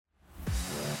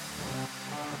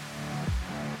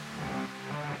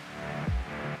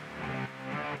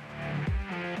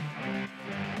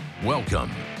Welcome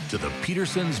to the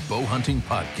Peterson's Bow Hunting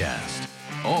Podcast.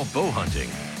 All bow hunting,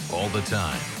 all the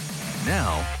time.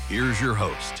 Now, here's your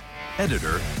host,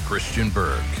 editor Christian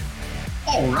Berg.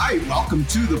 All right, welcome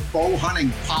to the Bow Hunting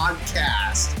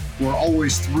Podcast. We're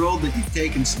always thrilled that you've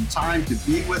taken some time to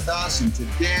be with us. And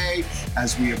today,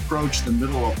 as we approach the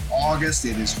middle of August,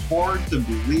 it is hard to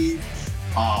believe,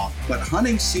 but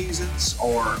hunting seasons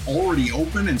are already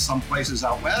open in some places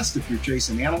out west if you're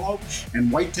chasing antelope,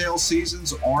 and whitetail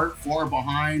seasons aren't far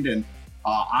behind. And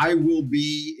I will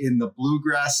be in the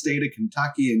bluegrass state of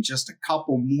Kentucky in just a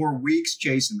couple more weeks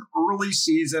chasing early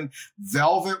season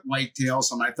velvet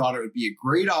whitetails. And I thought it would be a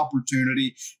great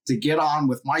opportunity to get on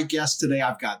with my guest today.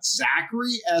 I've got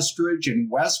Zachary Estridge and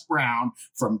Wes Brown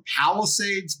from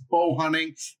Palisades Bow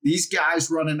Hunting. These guys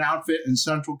run an outfit in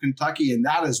central Kentucky, and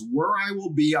that is where I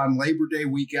will be on Labor Day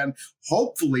weekend,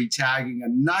 hopefully tagging a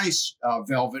nice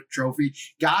velvet trophy.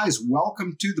 Guys,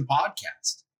 welcome to the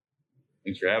podcast.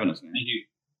 Thanks for having us, man. Thank you.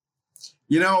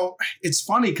 You know, it's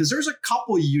funny because there's a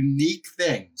couple unique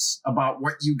things about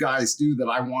what you guys do that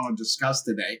I want to discuss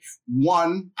today.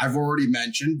 One, I've already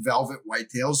mentioned, velvet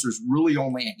whitetails. There's really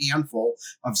only a handful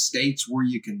of states where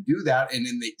you can do that. And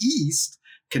in the East,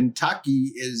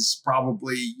 Kentucky is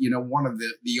probably, one of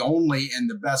the only and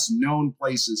the best known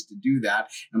places to do that.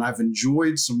 And I've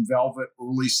enjoyed some velvet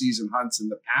early season hunts in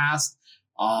the past.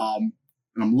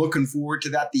 And I'm looking forward to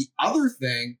that. The other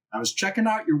thing, I was checking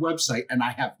out your website and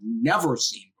I have never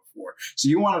seen before. So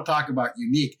you want to talk about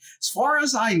unique. As far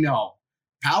as I know,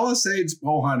 Palisades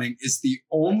Bow Hunting is the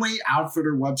only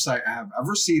outfitter website I have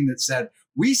ever seen that said,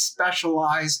 we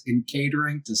specialize in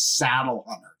catering to saddle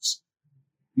hunters.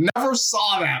 Never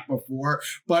saw that before,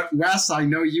 but Wes, I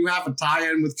know you have a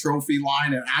tie-in with Trophy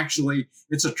Line, and actually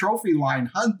it's a Trophy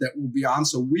Line hunt that will be on,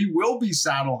 so we will be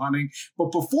saddle hunting.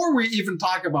 But before we even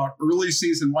talk about early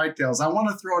season whitetails, I want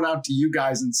to throw it out to you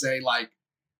guys and say,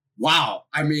 wow,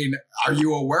 I mean, are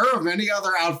you aware of any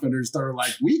other outfitters that are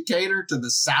like, we cater to the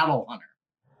saddle hunter?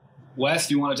 Wes,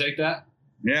 do you want to take that?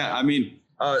 Yeah, I mean,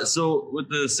 so with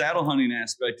the saddle hunting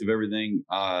aspect of everything,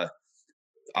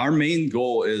 our main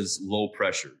goal is low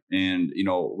pressure. And,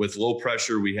 with low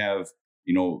pressure, we have,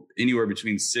 anywhere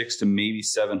between 6 to maybe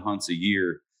 7 hunts a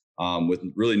year, with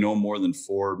really no more than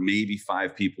 4, maybe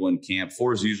 5 people in camp.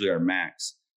 4 is usually our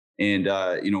max. And,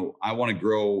 I want to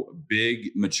grow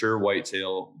big, mature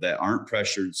whitetail that aren't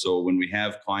pressured. So when we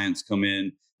have clients come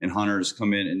in and hunters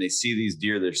come in and they see these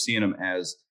deer, they're seeing them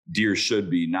as deer should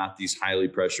be, not these highly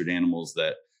pressured animals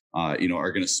that, are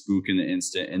going to spook in the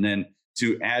instant. And then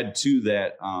to add to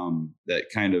that, that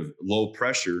kind of low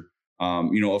pressure,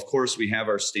 of course, we have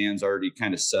our stands already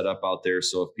kind of set up out there.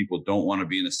 So if people don't want to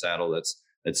be in a saddle,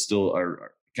 that's still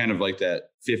are kind of like that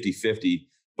 50-50.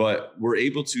 But we're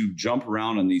able to jump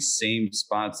around on these same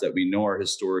spots that we know are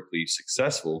historically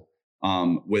successful,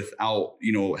 without,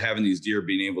 having these deer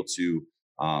being able to,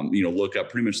 look up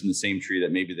pretty much in the same tree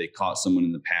that maybe they caught someone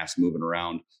in the past moving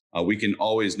around. We can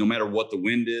always, no matter what the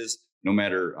wind is, no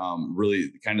matter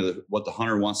really kind of what the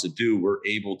hunter wants to do, we're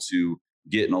able to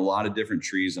get in a lot of different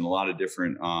trees and a lot of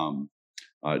different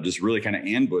just really kind of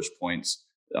ambush points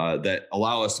that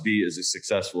allow us to be as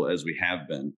successful as we have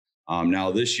been.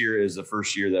 Now, this year is the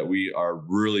first year that we are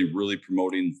really, really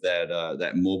promoting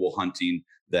that mobile hunting,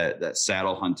 that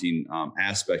saddle hunting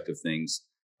aspect of things.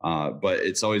 But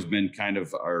it's always been kind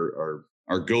of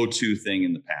our go-to thing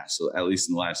in the past, so at least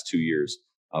in the last 2 years.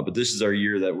 But this is our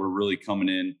year that we're really coming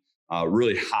in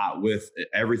really hot with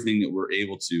everything that we're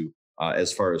able to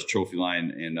as far as Trophy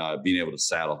Line and being able to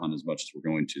saddle hunt as much as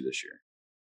we're going to this year.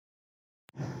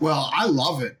 Well, I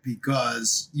love it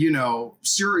because,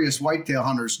 serious whitetail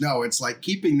hunters know it's like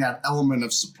keeping that element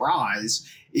of surprise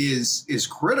is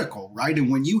critical, right? And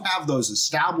when you have those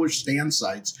established stand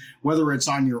sites, whether it's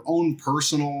on your own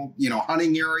personal,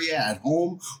 hunting area at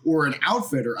home or an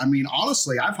outfitter, I mean,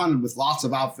 honestly, I've hunted with lots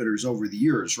of outfitters over the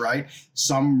years, right?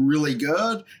 Some really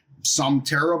good, some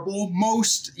terrible,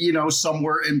 most,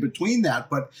 somewhere in between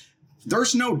that. But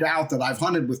there's no doubt that I've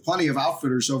hunted with plenty of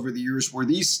outfitters over the years where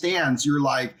these stands, you're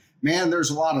like, man,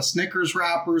 there's a lot of Snickers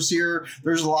wrappers here.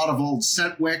 There's a lot of old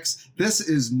scent wicks. This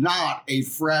is not a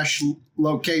fresh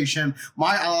location.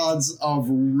 My odds of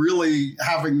really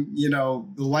having, the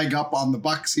leg up on the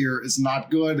bucks here is not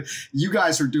good. You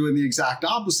guys are doing the exact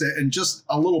opposite. And just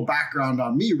a little background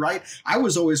on me, right? I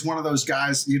was always one of those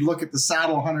guys, you'd look at the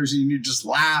saddle hunters and you'd just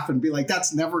laugh and be like,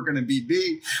 that's never going to be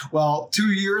me. Well,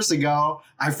 2 years ago,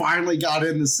 I finally got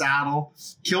in the saddle,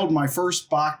 killed my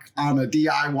first buck on a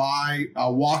DIY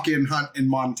walk-in hunt in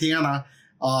Montana.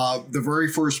 The very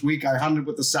first week I hunted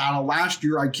with the saddle. Last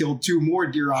year, I killed 2 more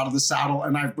deer out of the saddle,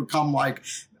 and I've become like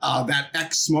that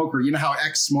ex-smoker. You know how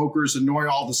ex-smokers annoy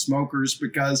all the smokers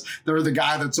because they're the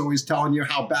guy that's always telling you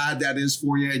how bad that is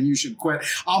for you and you should quit.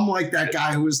 I'm like that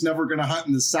guy who was never going to hunt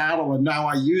in the saddle, and now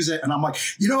I use it. And I'm like,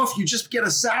 if you just get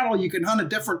a saddle, you can hunt a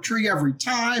different tree every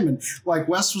time. And like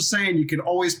Wes was saying, you can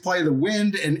always play the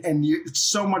wind, and it's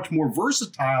so much more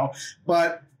versatile.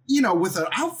 But with an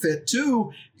outfit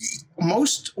too,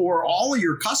 most or all of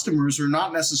your customers are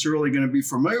not necessarily going to be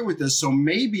familiar with this. So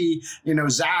maybe,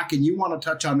 Zach, and you want to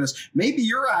touch on this, maybe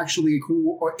you're actually,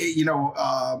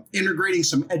 integrating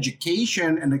some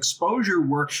education and exposure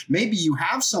where maybe you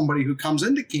have somebody who comes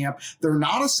into camp, they're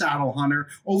not a saddle hunter.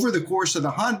 Over the course of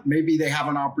the hunt, maybe they have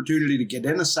an opportunity to get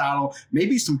in a saddle.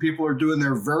 Maybe some people are doing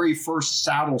their very first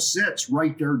saddle sits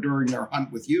right there during their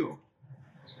hunt with you.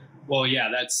 Well, yeah,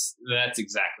 that's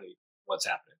exactly what's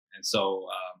happening. And so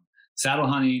saddle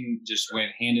hunting just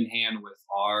went hand in hand with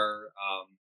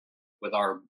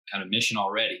our kind of mission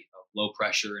already of low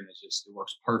pressure, and it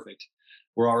works perfect.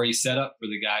 We're already set up for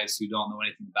the guys who don't know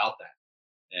anything about that.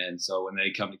 And so when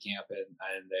they come to camp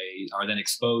and they are then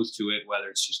exposed to it, whether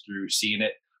it's just through seeing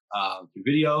it through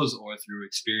videos or through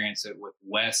experience it with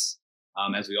Wes,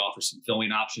 as we offer some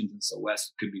filming options. And so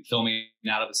Wes could be filming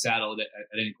out of a saddle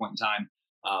at any point in time.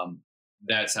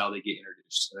 That's how they get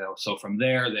introduced. So from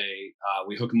there,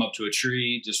 we hook them up to a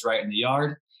tree just right in the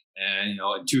yard, and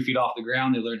 2 feet off the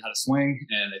ground, they learn how to swing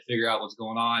and they figure out what's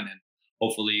going on, and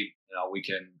hopefully we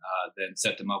can then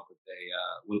set them up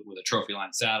with a trophy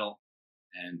line saddle,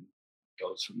 and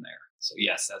goes from there. So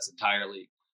yes, that's entirely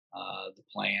the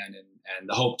plan and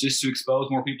the hope, just to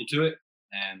expose more people to it.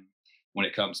 And when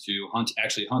it comes to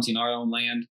hunting our own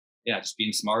land, just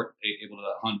being smart, able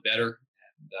to hunt better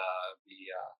and be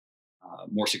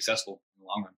more successful in the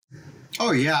long run.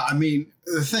 Oh, yeah. I mean,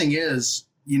 the thing is,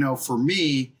 for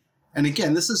me, and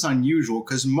again, this is unusual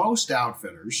because most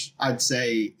outfitters, I'd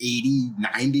say 80,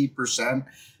 90%,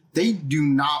 they do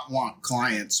not want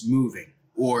clients moving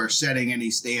or setting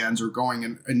any stands or going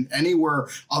in anywhere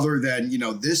other than,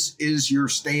 this is your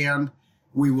stand.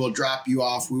 We will drop you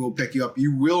off. We will pick you up.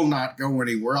 You will not go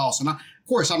anywhere else. And of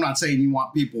course, I'm not saying you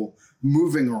want people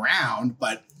moving around,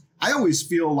 but I always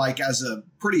feel like as a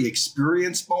pretty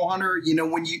experienced bow hunter,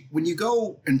 when you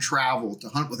go and travel to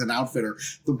hunt with an outfitter,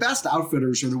 the best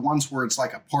outfitters are the ones where it's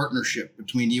like a partnership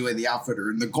between you and the outfitter.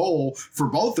 And the goal for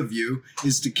both of you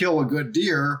is to kill a good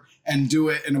deer and do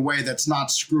it in a way that's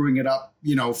not screwing it up,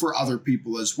 for other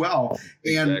people as well.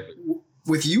 And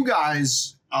with you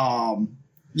guys,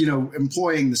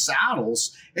 employing the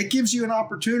saddles, it gives you an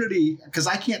opportunity, because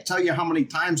I can't tell you how many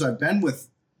times I've been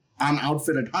on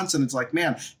outfitted hunts, and it's like,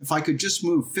 man, if I could just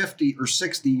move 50 or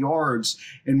 60 yards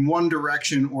in one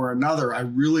direction or another, I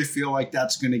really feel like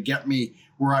that's going to get me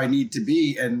where I need to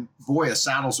be. And boy, a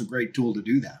saddle's a great tool to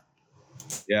do that.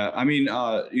 Yeah. I mean,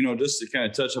 just to kind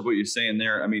of touch up what you're saying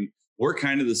there, I mean, we're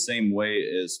kind of the same way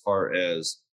as far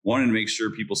as wanting to make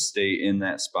sure people stay in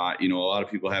that spot. A lot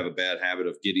of people have a bad habit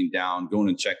of getting down, going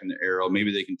and checking the arrow.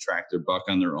 Maybe they can track their buck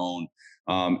on their own.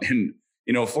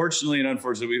 Fortunately and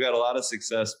unfortunately, we've had a lot of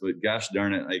success, but gosh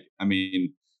darn it.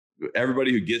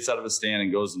 Everybody who gets out of a stand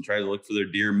and goes and tries to look for their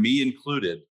deer, me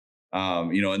included,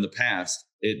 in the past,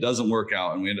 it doesn't work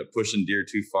out and we end up pushing deer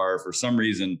too far for some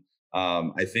reason.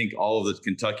 I think all of the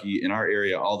Kentucky in our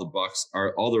area, all the bucks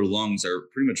all their lungs are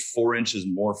pretty much 4 inches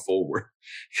more forward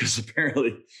because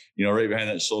apparently, right behind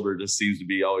that shoulder just seems to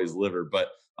be always liver. But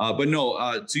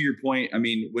no, to your point, I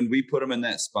mean, when we put them in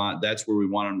that spot, that's where we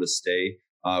want them to stay.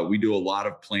 We do a lot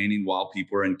of planning while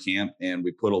people are in camp, and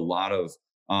we put a lot of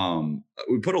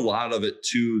it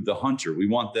to the hunter. We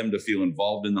want them to feel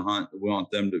involved in the hunt. We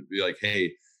want them to be like,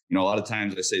 hey, a lot of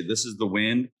times I say, this is the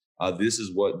wind. This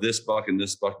is what this buck and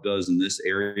this buck does in this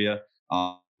area.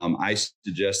 I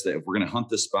suggest that if we're going to hunt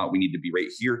this spot, we need to be right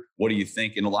here. What do you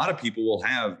think? And a lot of people will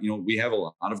have, we have a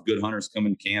lot of good hunters come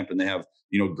in camp and they have,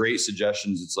 great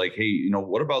suggestions. It's like, hey,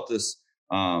 what about this?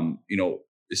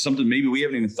 Is something maybe we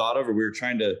haven't even thought of, or we were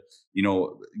trying to,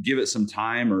 give it some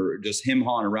time, or just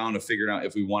him-hawing around to figure out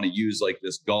if we want to use like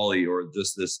this gully or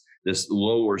just this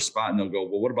lower spot. And they'll go,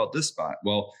 well, what about this spot?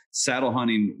 Well, saddle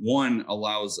hunting, one,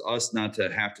 allows us not to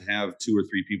have 2 or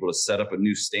 3 people to set up a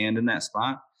new stand in that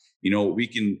spot. We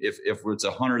can, if it's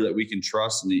a hunter that we can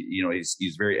trust and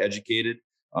he's very educated,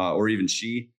 or even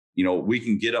she, we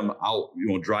can get them out,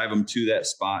 drive them to that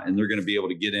spot, and they're going to be able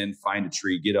to get in, find a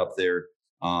tree, get up there,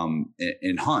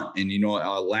 and hunt. And,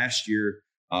 last year,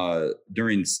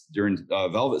 during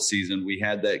velvet season, we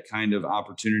had that kind of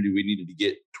opportunity. We needed to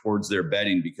get towards their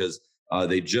bedding because,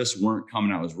 they just weren't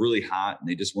coming out. It was really hot and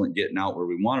they just weren't getting out where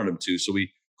we wanted them to. So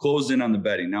we closed in on the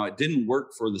bedding. Now, it didn't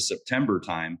work for the September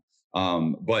time,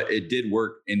 but it did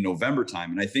work in November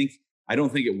time. And I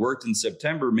don't think it worked in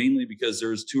September, mainly because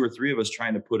there's 2 or 3 of us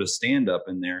trying to put a stand up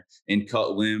in there and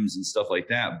cut limbs and stuff like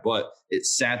that. But it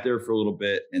sat there for a little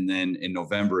bit, and then in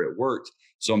November it worked.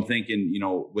 So I'm thinking,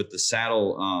 with the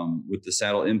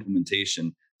saddle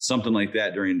implementation, something like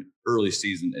that during early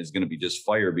season is going to be just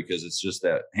fire, because it's just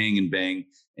that hang and bang,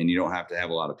 and you don't have to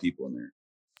have a lot of people in there.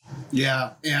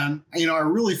 Yeah. And, I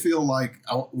really feel like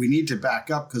we need to back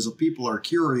up because people are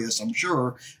curious, I'm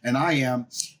sure. And I am,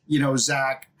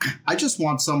 Zach, I just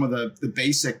want some of the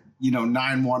basic,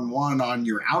 911 on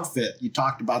your outfit. You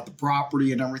talked about the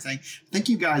property and everything. I think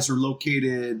you guys are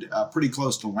located pretty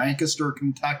close to Lancaster,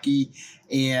 Kentucky.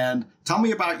 And tell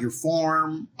me about your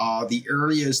farm, the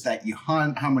areas that you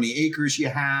hunt, how many acres you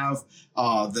have,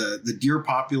 the deer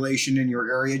population in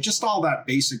your area, just all that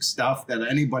basic stuff that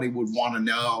anybody would want to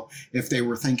know if they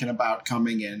were thinking about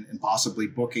coming in and possibly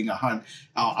booking a hunt.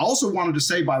 I also wanted to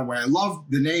say, by the way, I love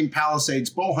the name Palisades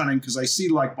Bow Hunting because I see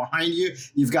like behind you,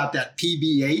 you've got that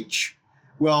PBH.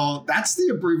 Well, that's the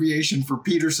abbreviation for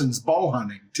Peterson's Bow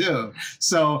Hunting too.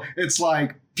 So it's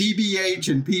like PBH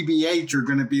and PBH are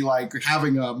going to be like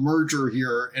having a merger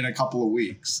here in a couple of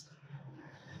weeks.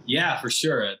 Yeah, for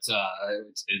sure. It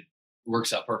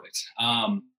works out perfect.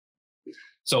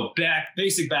 So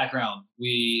basic background,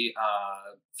 we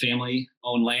family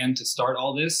owned land to start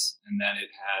all this, and then it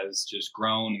has just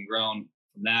grown and grown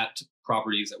from that to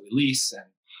properties that we lease.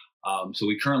 And so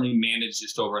we currently manage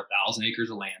just over 1,000 acres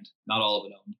of land, not all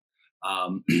of it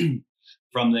owned.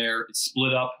 From there, it's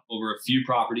split up over a few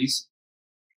properties,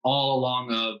 all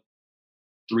along a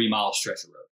 3-mile stretch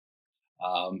of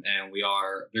road. And we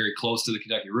are very close to the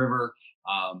Kentucky River.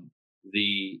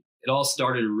 It all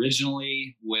started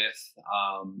originally with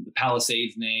the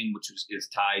Palisades name, which is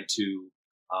tied to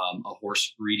a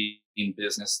horse breeding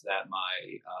business that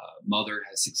my mother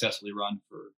has successfully run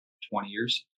for 20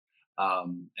 years.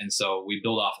 And so we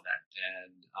build off of that.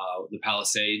 And the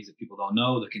Palisades, if people don't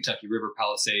know, the Kentucky River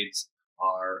Palisades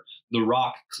are the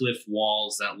rock cliff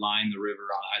walls that line the river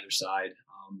on either side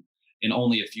in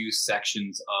only a few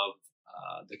sections of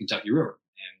the Kentucky River.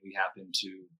 And we happen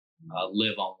to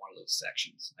live on one of those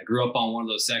sections. I grew up on one of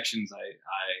those sections.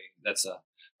 That's a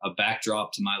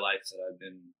backdrop to my life that I've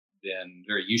been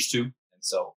very used to. And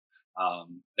so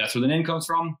that's where the name comes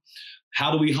from.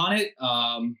 How do we hunt it?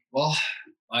 Well,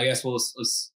 I guess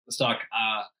let's talk.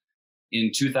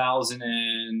 In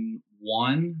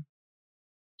 2001,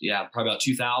 probably about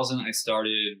 2000, I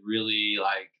started really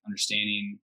like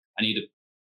understanding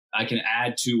I can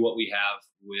add to what we have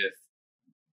with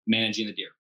managing the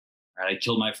deer. Right? I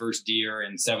killed my first deer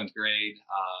in 7th grade.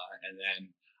 And then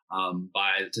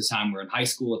by the time we're in high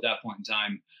school at that point in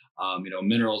time,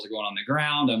 minerals are going on the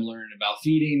ground. I'm learning about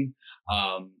feeding.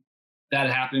 That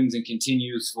happens and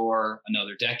continues for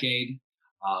another decade.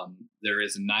 There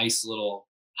is a nice little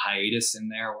hiatus in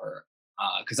there where,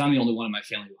 because I'm the only one in my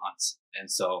family who hunts. And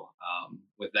so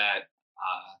with that,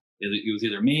 it was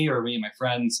either me or me and my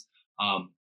friends.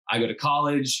 I go to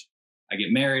college, I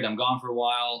get married, I'm gone for a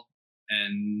while,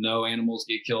 and no animals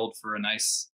get killed for a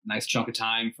nice chunk of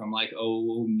time from like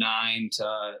 2009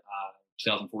 to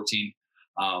 2014,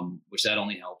 which that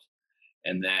only helped.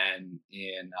 And then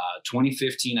in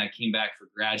 2015, I came back for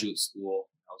graduate school.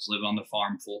 I was living on the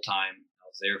farm full time. I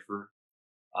was there for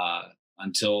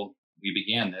until we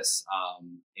began this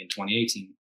in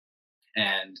 2018.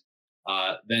 And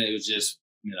then it was just,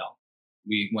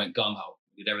 we went gung ho.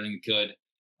 We did everything we could,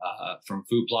 from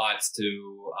food plots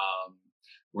to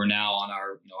we're now on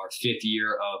our 5th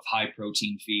year of high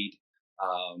protein feed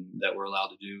that we're allowed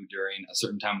to do during a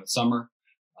certain time of the summer.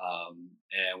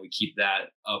 And we keep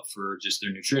that up for just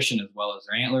their nutrition as well as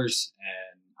their antlers.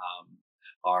 And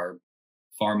our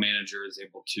farm manager is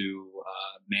able to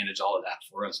manage all of that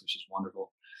for us, which is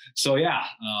wonderful. So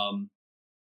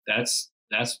that's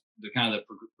the kind of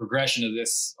the progression of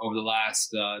this over the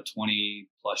last 20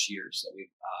 plus years that we've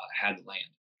had the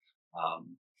land.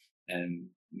 And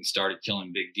we started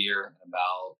killing big deer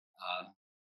about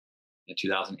in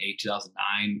 2008,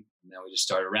 2009. And then we just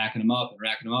started racking them up. And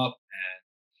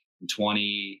in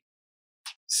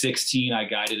 2016, I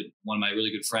guided one of my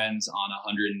really good friends on a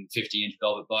 150-inch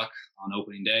velvet buck on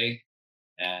opening day.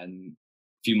 And a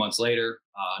few months later,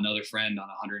 another friend on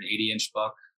a 180-inch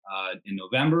buck in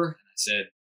November. And I said,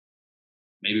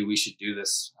 maybe we should do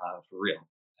this for real.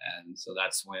 And so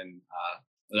that's when,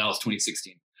 that was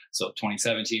 2016. So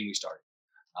 2017, we started.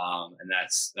 And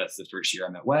that's the first year I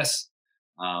met Wes.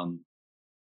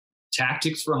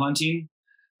 Tactics for hunting.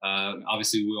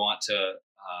 Obviously, we want to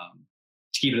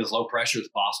keep it as low pressure as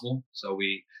possible. So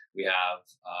we have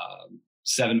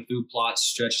 7 food plots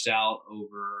stretched out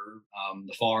over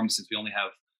the farm, since we only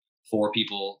have 3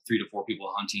 to 4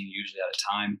 people hunting usually at a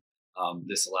time.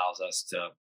 This allows us to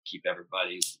keep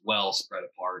everybody well spread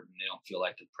apart, and they don't feel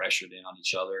like they're pressured in on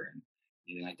each other and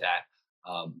anything like that.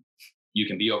 You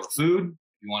can be over food.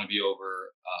 If you want to be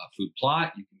over food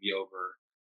plot, you can be over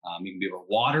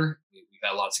water. We've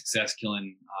had a lot of success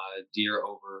killing deer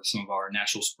over some of our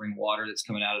natural spring water that's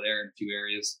coming out of there in a few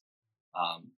areas.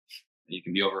 You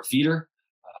can be over a feeder.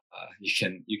 You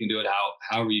can do it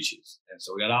however you choose. And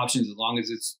so we got options as long as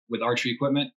it's with archery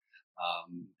equipment,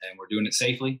 and we're doing it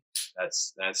safely.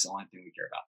 That's the only thing we care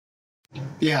about.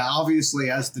 Yeah,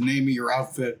 obviously, as the name of your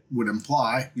outfit would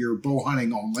imply, you're bow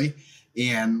hunting only.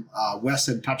 And Wes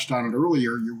had touched on it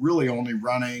earlier. You're really only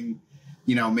running,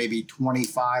 maybe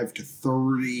 25 to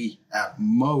 30 at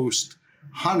most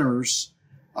hunters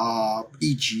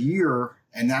each year.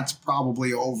 And that's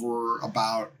probably over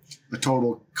about a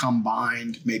total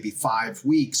combined maybe 5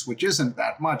 weeks, which isn't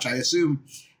that much. I assume,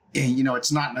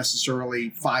 it's not necessarily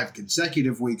 5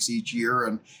 consecutive weeks each year.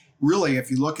 And really,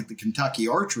 if you look at the Kentucky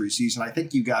archery season, I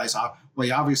think you guys,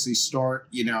 you obviously start,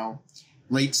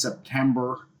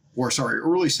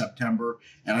 early September,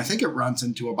 and I think it runs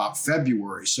into about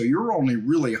February. So you're only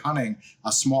really hunting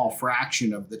a small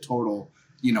fraction of the total,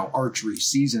 archery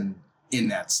season in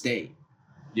that state.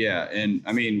 Yeah. And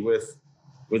I mean, with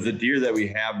the deer that we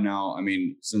have now, I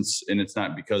mean, and it's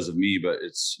not because of me, but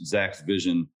it's Zach's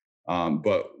vision.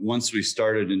 But once we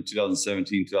started in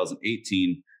 2017,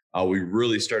 2018, we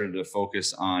really started to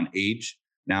focus on age.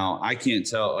 Now, I can't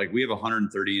tell, like, we have a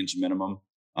 130 inch minimum.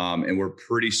 And we're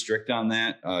pretty strict on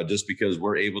that, just because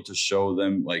we're able to show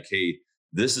them, like, hey,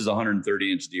 this is a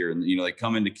 130 inch deer. And, they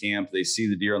come into camp, they see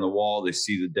the deer on the wall, they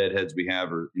see the dead heads we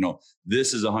have, or,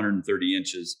 this is 130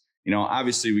 inches.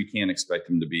 Obviously we can't expect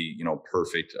them to be,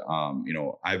 perfect.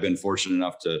 I've been fortunate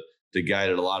enough to guide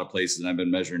at a lot of places, and I've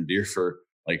been measuring deer for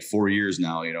like 4 years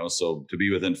now, so to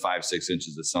be within 5-6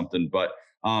 inches is something. But,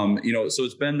 so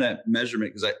it's been that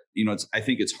measurement, because I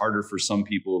think it's harder for some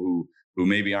people who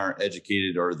maybe aren't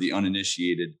educated or the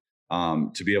uninitiated,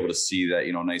 to be able to see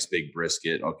that, nice big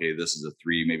brisket. Okay, this is a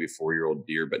 3, maybe 4-year-old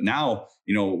deer. But now,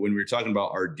 when we're talking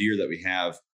about our deer that we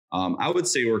have, I would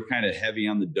say we're kind of heavy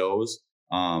on the does.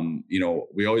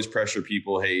 We always pressure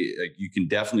people, hey, like, you can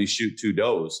definitely shoot 2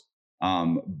 does.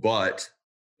 But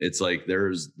it's like,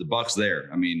 there's the buck's there.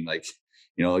 I mean, like,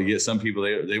 you get some people,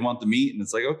 they want the meat, and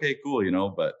it's like, okay,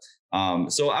 cool, but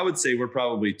so I would say we're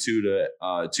probably 2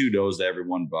 does to every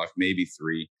 1 buck, maybe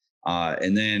 3.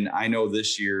 And then I know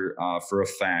this year for a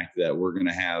fact that we're going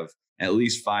to have at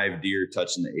least 5 deer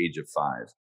touching the age of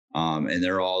 5. And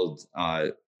they're all,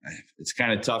 it's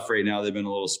kind of tough right now. They've been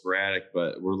a little sporadic,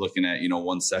 but we're looking at,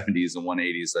 170s and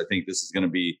 180s. I think this is going to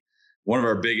be one of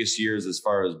our biggest years as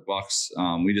far as bucks.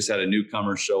 We just had a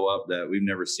newcomer show up that we've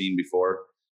never seen before.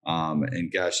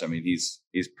 And gosh, I mean, he's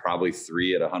probably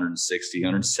 3 at 160,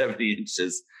 170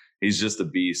 inches. He's just a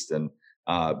beast. And,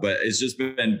 but it's just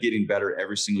been getting better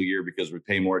every single year because we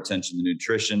pay more attention to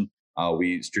nutrition.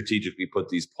 We strategically put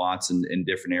these plots in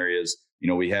different areas.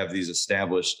 We have these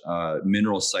established,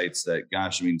 mineral sites that,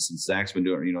 gosh, I mean, since Zach's been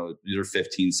doing, these are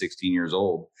 15, 16 years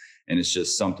old, and it's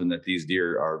just something that these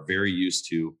deer are very used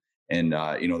to. And,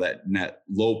 that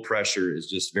low pressure is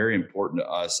just very important to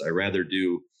us. I rather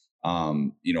do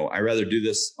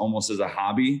this almost as a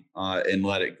hobby, and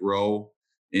let it grow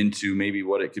into maybe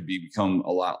what it could become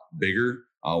a lot bigger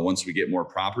once we get more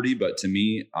property. But to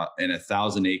me, in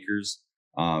 1,000 acres,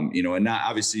 and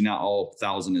not all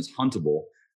 1,000 is huntable.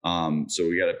 So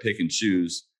we got to pick and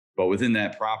choose. But within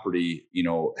that property,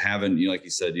 having, like you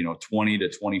said, 20 to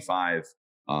 25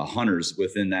 hunters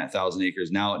within that 1,000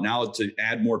 acres. Now to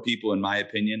add more people, in my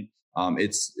opinion,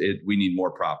 we need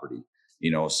more property.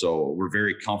 So we're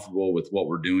very comfortable with what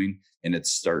we're doing, and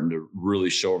it's starting to really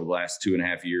show over the last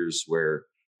 2.5 years where,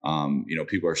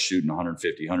 people are shooting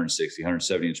 150, 160,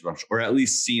 170 inch bucks, or at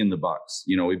least seeing the bucks.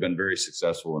 We've been very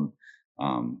successful,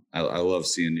 and I love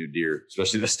seeing new deer,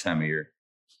 especially this time of year.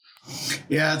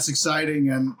 Yeah, it's exciting.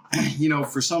 And,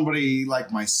 for somebody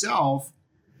like myself,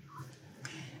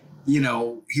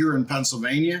 here in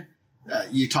Pennsylvania,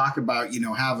 you talk about,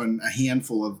 having a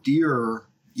handful of deer,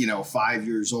 5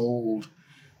 years old.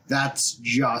 That's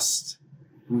just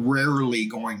rarely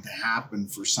going to happen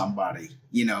for somebody,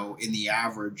 in the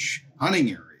average hunting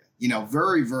area.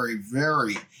 Very, very,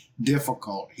 very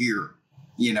difficult here,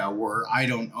 where I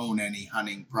don't own any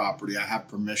hunting property. I have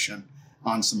permission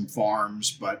on some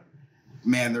farms, but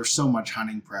man, there's so much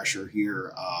hunting pressure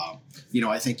here.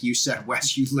 I think you said,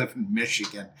 Wes, you live in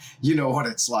Michigan. You know what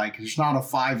it's like. There's not a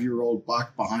 5-year-old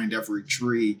buck behind every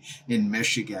tree in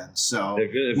Michigan. So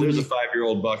if there's a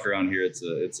 5-year-old buck around here,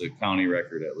 it's a county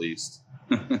record at least.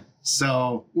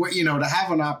 So, to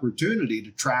have an opportunity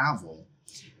to travel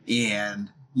and,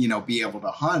 be able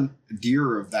to hunt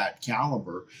deer of that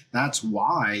caliber, that's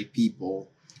why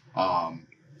people,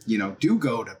 do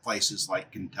go to places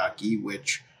like Kentucky,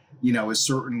 which, is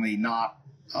certainly not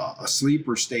a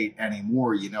sleeper state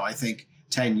anymore. I think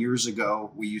 10 years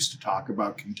ago, we used to talk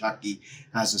about Kentucky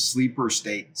as a sleeper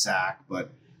state, Zach,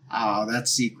 but that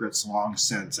secret's long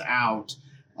since out.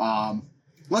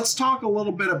 Let's talk a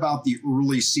little bit about the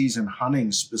early season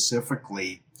hunting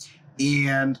specifically.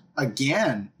 And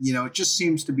again, it just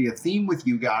seems to be a theme with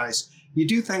you guys. You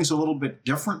do things a little bit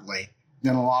differently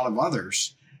than a lot of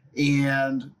others.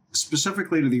 And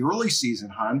specifically to the early season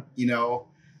hunt,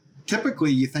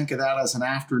 typically you think of that as an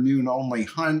afternoon only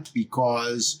hunt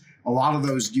because a lot of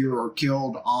those deer are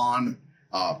killed on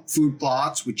food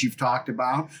plots, which you've talked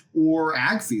about, or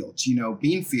ag fields,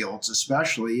 bean fields,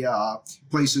 especially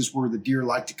places where the deer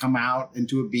like to come out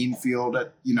into a bean field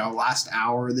at, last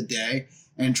hour of the day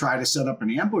and try to set up an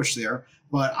ambush there.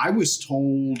 But I was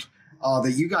told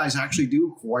that you guys actually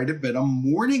do quite a bit of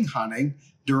morning hunting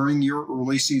during your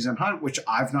early season hunt, which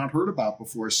I've not heard about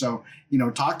before. So,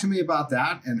 talk to me about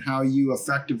that and how you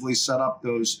effectively set up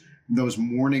those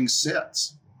morning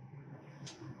sits.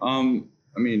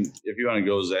 If you want to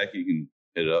go, Zach, you can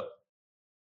hit it up.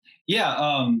 Yeah.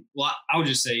 Well, I would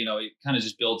just say, it kind of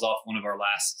just builds off one of our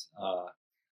last,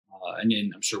 and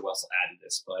then I'm sure Wes will add to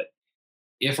this, but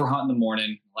if we're hunting in the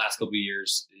morning, the last couple of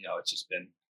years, it's just been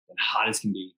hot as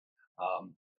can be.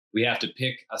 We have to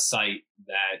pick a site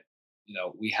that,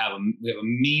 we have a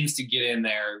means to get in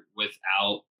there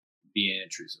without being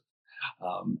intrusive.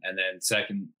 And then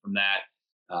second from that,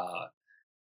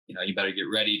 you better get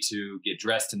ready to get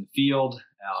dressed in the field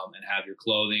and have your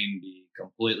clothing be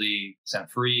completely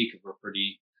scent free because we're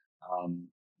pretty,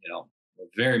 we're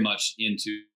very much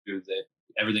into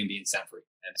everything being scent free.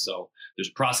 And so there's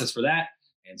a process for that.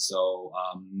 And so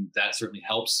that certainly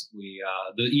helps.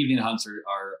 The evening hunts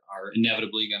are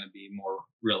inevitably going to be more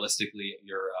realistically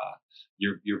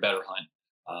your better hunt.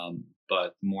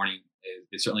 But the morning,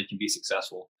 it certainly can be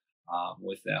successful.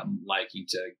 With them liking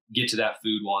to get to that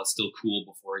food while it's still cool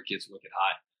before it gets wicked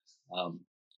hot.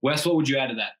 Wes, what would you add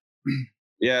to that?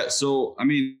 Yeah. So,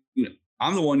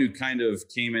 I'm the one who kind of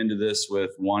came into this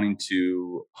with wanting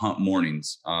to hunt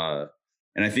mornings.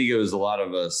 And I think it was a lot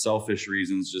of selfish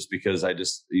reasons just because I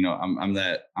just,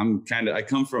 I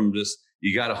come from just,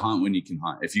 you got to hunt when you can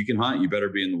hunt. If you can hunt, you better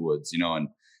be in the woods,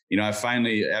 and I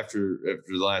finally, after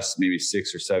the last maybe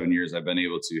 6 or 7 years, I've been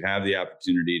able to have the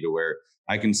opportunity to where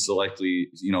I can selectively,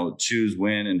 choose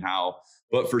when and how.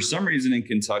 But for some reason in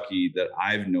Kentucky that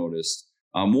I've noticed,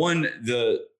 one,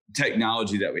 the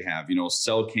technology that we have,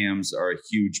 cell cams are a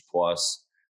huge plus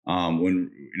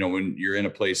when you're in a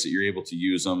place that you're able to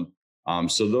use them.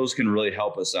 So those can really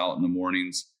help us out in the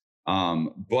mornings.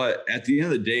 But at the end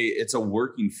of the day, it's a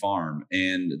working farm,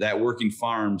 and that working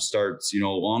farm starts,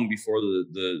 long before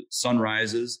the sun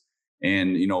rises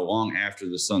and, long after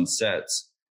the sun sets.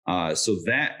 So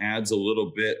that adds a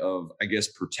little bit of, I guess,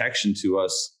 protection to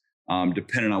us,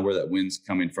 depending on where that wind's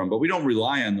coming from. But we don't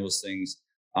rely on those things.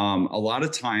 A lot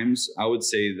of times I would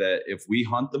say that if we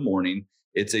hunt the morning,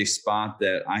 it's a spot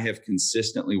that I have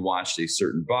consistently watched a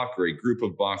certain buck or a group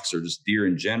of bucks or just deer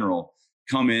in general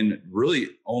come in really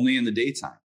only in the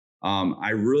daytime.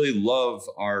 I really love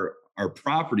our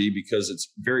property because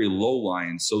it's very low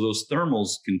lying. So those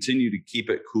thermals continue to keep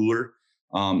it cooler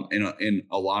in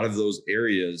a lot of those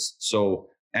areas. So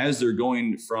as they're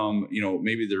going from,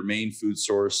 maybe their main food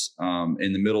source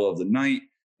in the middle of the night,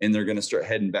 and they're going to start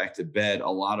heading back to bed, a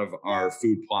lot of our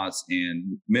food plots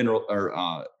and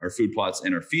our food plots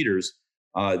and our feeders,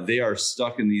 they are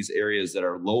stuck in these areas that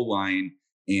are low lying.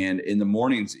 And in the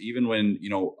mornings, even when,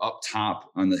 up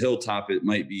top on the hilltop, it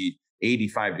might be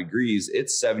 85 degrees,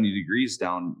 it's 70 degrees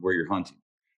down where you're hunting.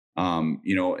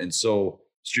 And so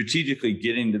strategically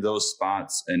getting to those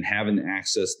spots and having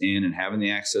access in and having the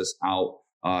access out,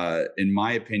 in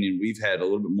my opinion, we've had a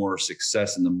little bit more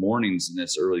success in the mornings in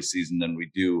this early season than we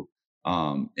do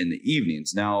in the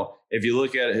evenings. Now, if you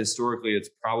look at it historically, it's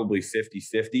probably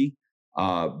 50-50.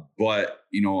 But,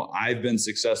 I've been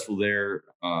successful there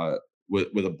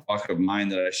with a buck of mine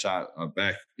that I shot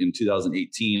back in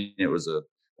 2018. It was a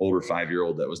older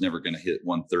 5-year-old that was never going to hit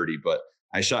 130, but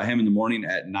I shot him in the morning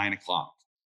at 9:00.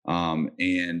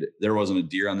 And there wasn't a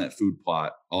deer on that food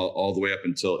plot all the way up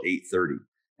until 8:30.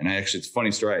 And it's a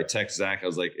funny story. I text Zach. I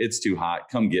was like, it's too hot.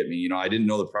 Come get me. I didn't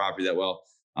know the property that well.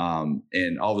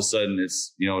 And all of a sudden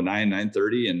it's,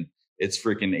 9:30 and it's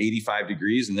freaking 85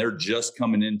 degrees and they're just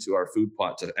coming into our food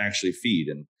plot to actually feed.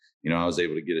 And, I was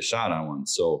able to get a shot on one.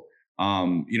 So,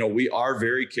 we are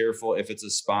very careful if it's a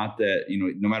spot that,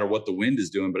 no matter what the wind is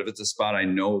doing, but if it's a spot I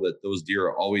know that those deer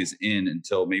are always in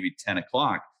until maybe 10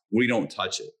 o'clock, we don't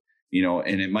touch it,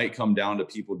 and it might come down to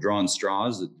people drawing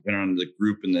straws, depending on the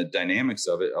group and the dynamics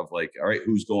of it, of like, all right,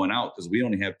 who's going out? Because we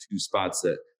only have 2 spots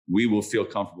that we will feel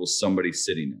comfortable somebody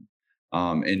sitting in.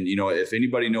 And, if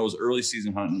anybody knows early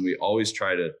season hunting, we always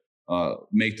try to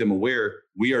make them aware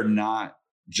we are not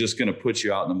just going to put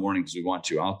you out in the morning because we want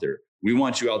you out there. We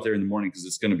want you out there in the morning because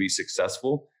it's going to be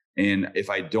successful. And if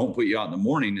I don't put you out in the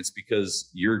morning, it's because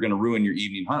you're going to ruin your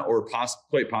evening hunt or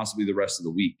quite possibly the rest of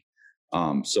the week.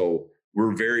 So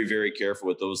we're very, very careful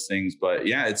with those things. But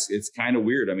yeah, it's kind of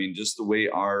weird. I mean, just the way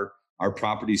our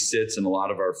property sits and a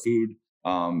lot of our food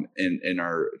and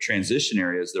our transition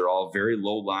areas, they're all very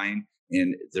low lying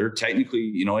and they're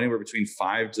technically, anywhere between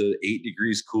 5 to 8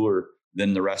 degrees cooler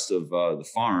than the rest of the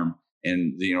farm.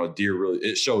 And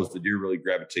it shows the deer really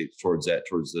gravitate towards that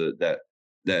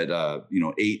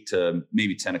 8 to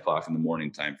maybe 10 o'clock in the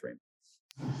morning time frame.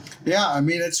 Yeah, I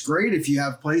mean, it's great if you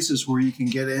have places where you can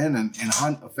get in and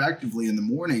hunt effectively in the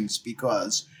mornings,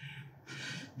 because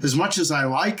as much as I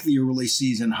like the early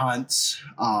season hunts,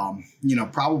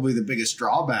 probably the biggest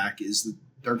drawback is that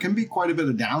there can be quite a bit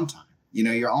of downtime.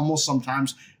 You're almost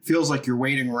sometimes feels like you're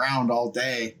waiting around all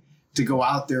day to go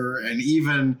out there. And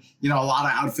even, a lot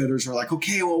of outfitters are like,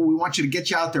 okay, well, we want you to get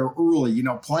you out there early,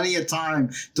 plenty of time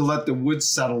to let the woods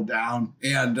settle down.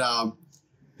 And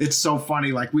it's so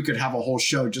funny. Like we could have a whole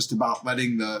show just about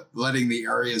letting the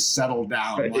areas settle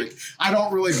down. Right. Like, I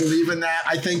don't really believe in that.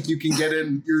 I think you can get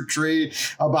in your tree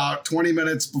about 20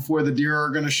 minutes before the deer are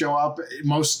going to show up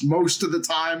most of the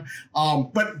time.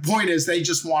 But point is, they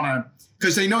just want to,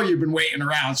 because they know you've been waiting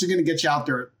around. So you're going to get you out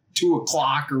there 2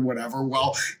 o'clock or whatever.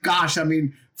 Well, gosh, I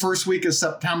mean, first week of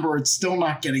September, it's still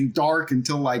not getting dark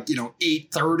until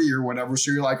 8:30 or whatever.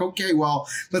 So you're like, okay, well,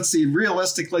 let's see.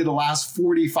 Realistically, the last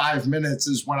 45 minutes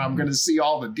is when I'm going to see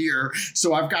all the deer.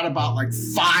 So I've got about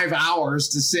 5 hours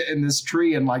to sit in this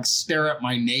tree and stare at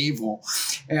my navel.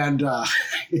 And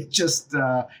it's just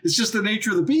the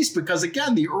nature of the beast, because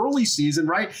again, the early season,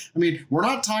 right? I mean, we're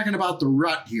not talking about the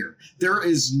rut here. There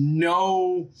is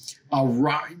no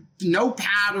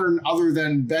pattern other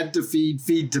than bed to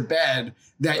feed to bed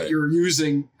that right. You're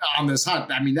using on this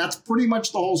hunt. I mean, that's pretty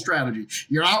much the whole strategy.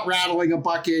 You're not rattling a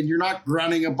buck in. You're not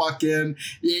grunting a buck in.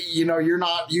 You're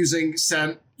not using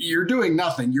scent. You're doing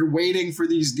nothing. You're waiting for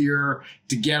these deer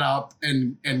to get up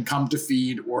and come to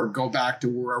feed or go back to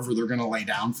wherever they're going to lay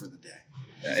down for the day.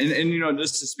 And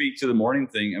just to speak to the morning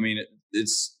thing, I mean,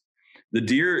 it's the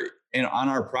deer on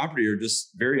our property are just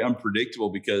very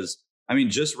unpredictable, because I mean,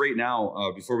 just right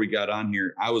now, before we got on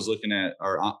here, I was looking at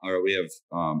we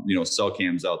have, cell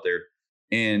cams out there.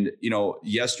 And,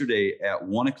 yesterday at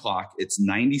 1 o'clock, it's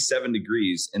 97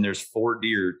 degrees and there's 4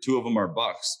 deer. 2 of them are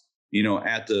bucks,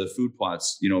 at the food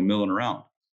plots, milling around.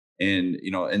 And,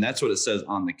 and that's what it says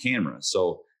on the camera.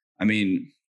 So, I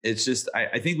mean, it's just,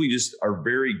 I think we just are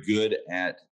very good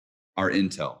at our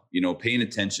intel, paying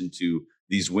attention to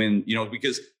these wind,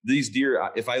 because these deer,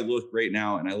 if I look right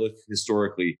now and I look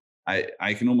historically,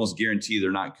 I can almost guarantee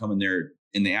they're not coming there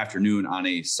in the afternoon on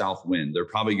a south wind. They're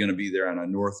probably going to be there on a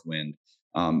north wind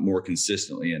more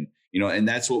consistently. And, and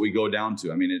that's what we go down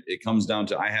to. I mean, it comes down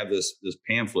to, I have this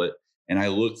pamphlet and I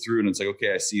look through and it's like,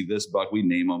 okay, I see this buck. We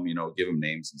name them, give them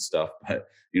names and stuff. But,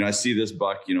 I see this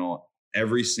buck,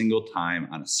 every single time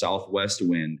on a southwest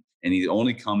wind, and he's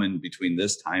only coming between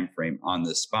this time frame on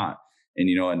this spot. And,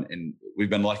 and we've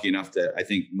been lucky enough that I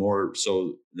think more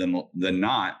so than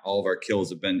not, all of our kills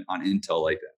have been on intel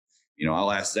like that.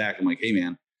 I'll ask Zach, I'm like, hey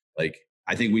man,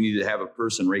 I think we need to have a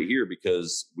person right here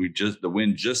because the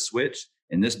wind just switched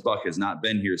and this buck has not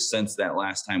been here since that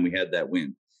last time we had that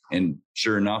wind. And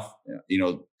sure enough,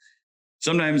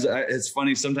 sometimes it's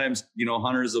funny. Sometimes,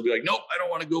 hunters will be like, nope, I don't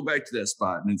want to go back to that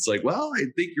spot. And it's like, well, I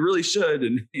think you really should.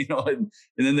 And, and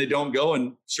then they don't go.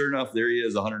 And sure enough, there he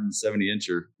is, 170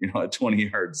 incher, at 20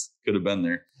 yards, could have been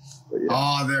there. Yeah.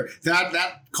 Oh,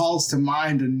 that calls to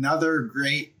mind another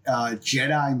great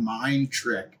Jedi mind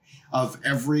trick of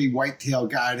every whitetail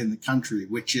guide in the country,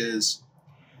 which is,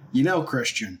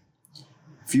 Christian,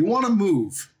 if you want to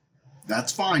move,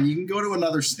 that's fine. You can go to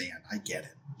another stand. I get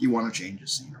it. You want to change the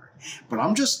scenery. But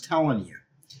I'm just telling you,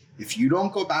 if you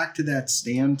don't go back to that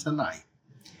stand tonight,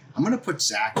 I'm going to put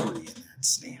Zachary in that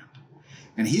stand.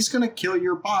 and he's going to kill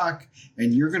your buck,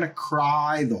 and you're going to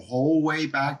cry the whole way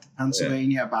back to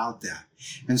Pennsylvania about that.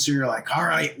 And so you're like, all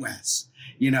right, Wes,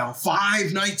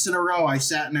 5 nights in a row I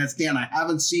sat in that stand. I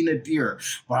haven't seen a deer,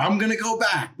 but I'm going to go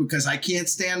back because I can't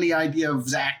stand the idea of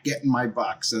Zach getting my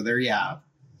buck. So there you have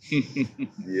it.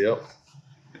 Yep.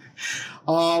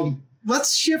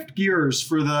 Let's shift gears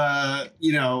for the,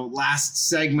 last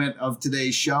segment of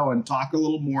today's show and talk a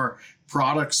little more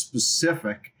product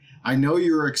specific. I know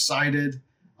you're excited.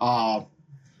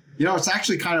 It's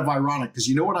actually kind of ironic because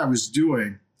you know what I was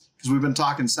doing, because we've been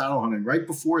talking saddle hunting right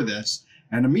before this.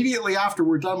 And immediately after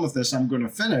we're done with this, I'm going to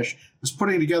finish, was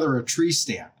putting together a tree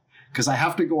stand because I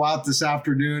have to go out this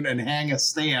afternoon and hang a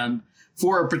stand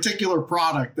for a particular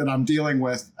product that I'm dealing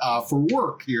with for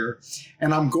work here.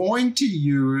 And I'm going to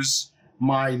use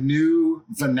my new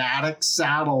Venatic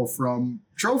saddle from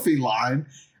Trophy Line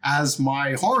as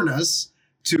my harness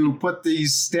to put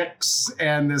these sticks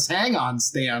and this hang-on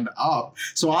stand up.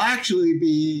 So I'll actually be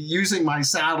using my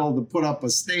saddle to put up a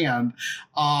stand.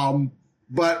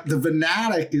 But the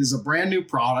Venatic is a brand new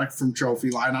product from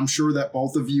Trophy Line. I'm sure that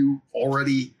both of you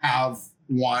already have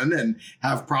one and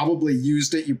have probably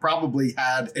used it. You probably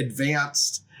had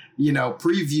advanced,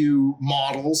 preview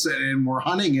models and were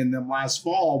hunting in them last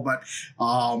fall. But,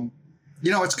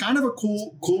 it's kind of a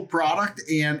cool product,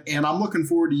 and I'm looking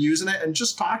forward to using it. And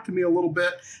just talk to me a little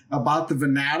bit about the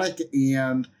Venatic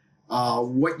and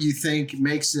what you think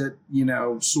makes it,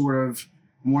 sort of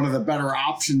one of the better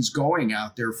options going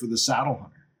out there for the saddle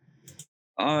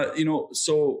hunter.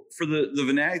 So for the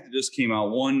Venatic that just came out,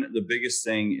 the biggest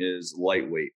thing is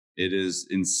lightweight. It is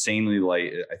insanely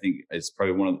light. I think it is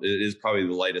probably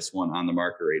the lightest one on the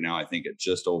market right now. I think at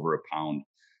just over a pound.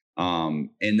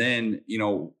 And then,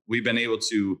 we've been able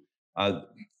to,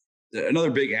 another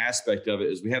big aspect of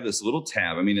it is we have this little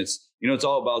tab. I mean, it's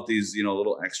all about these,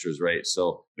 little extras, right?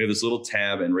 So we have this little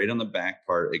tab, and right on the back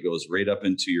part, it goes right up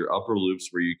into your upper loops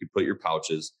where you could put your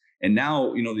pouches. And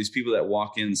now, these people that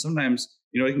walk in, sometimes,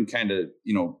 it can kind of,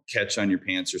 catch on your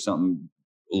pants or something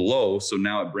low. So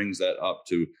now it brings that up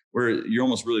to where you're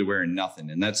almost really wearing nothing.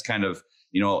 And that's kind of,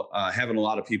 having a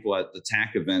lot of people at the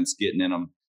TAC events getting in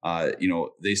them.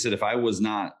 They said, if I was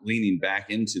not leaning back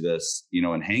into this,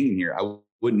 and hanging here, I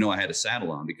wouldn't know I had a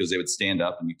saddle on because they would stand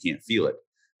up and you can't feel it.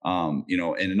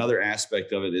 And another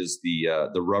aspect of it is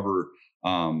the rubber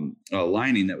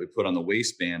lining that we put on the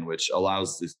waistband, which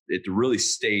allows it to really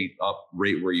stay up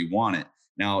right where you want it.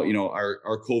 Now,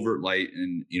 our covert light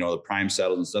and, the prime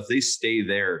saddles and stuff, they stay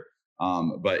there.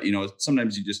 But,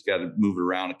 sometimes you just got to move it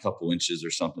around a couple inches or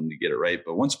something to get it right.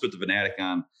 But once you put the Venatic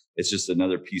on, it's just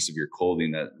another piece of your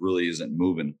clothing that really isn't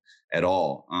moving at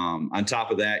all. On top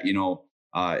of that,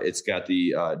 it's got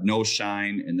the no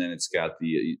shine, and then it's got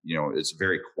the, it's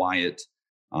very quiet.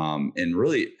 And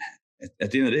really,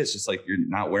 at the end of the day, it's just like you're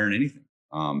not wearing anything.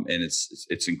 And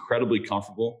it's incredibly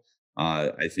comfortable.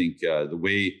 I think the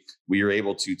way we are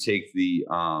able to take the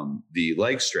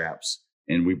leg straps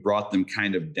and we brought them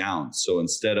kind of down. So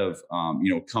instead of,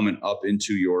 coming up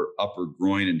into your upper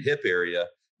groin and hip area,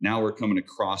 now we're coming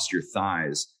across your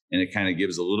thighs, and it kind of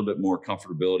gives a little bit more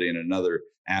comfortability and another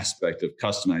aspect of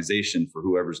customization for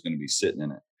whoever's going to be sitting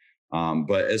in it.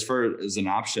 But as far as an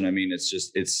option, I mean,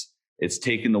 it's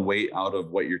taking the weight out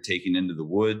of what you're taking into the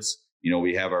woods.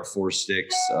 We have our 4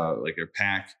 sticks, like our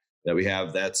pack that we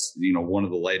have. That's, one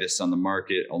of the lightest on the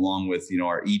market, along with,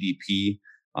 our EDP.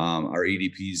 Our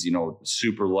EDP's,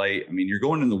 super light. I mean, you're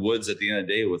going in the woods at the end of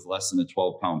the day with less than a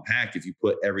 12-pound pack if you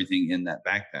put everything in that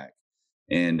backpack.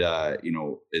 And,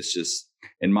 it's just,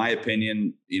 in my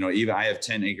opinion, even I have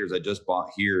 10 acres I just bought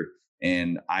here,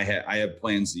 and I have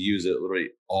plans to use it literally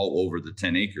all over the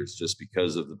 10 acres just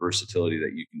because of the versatility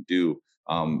that you can do.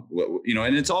 And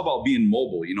it's all about being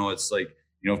mobile. It's like,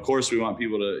 of course we want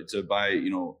people to buy,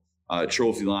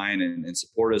 Trophy Line and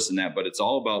support us in that, but it's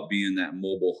all about being that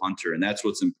mobile hunter. And that's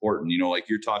what's important. Like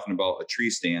you're talking about a tree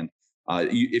stand.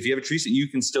 If you have a tree stand, you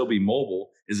can still be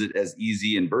mobile. Is it as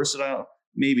easy and versatile?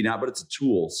 Maybe not, but it's a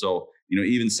tool. So,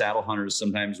 even saddle hunters,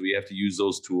 sometimes we have to use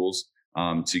those tools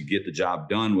to get the job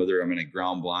done, whether I'm in a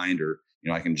ground blind or,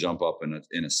 I can jump up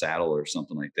in a saddle or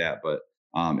something like that. But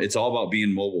it's all about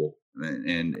being mobile.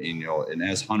 And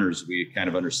as hunters, we kind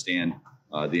of understand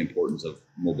the importance of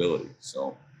mobility.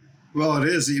 So. Well, it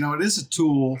is, it is a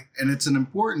tool, and it's an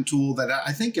important tool that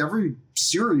I think every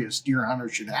serious deer hunter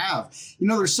should have.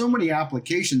 There's so many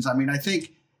applications. I mean, I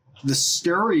think the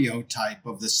stereotype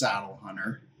of the saddle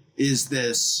hunter is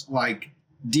this like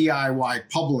DIY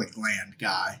public land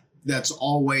guy that's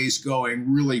always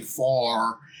going really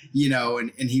far,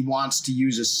 and he wants to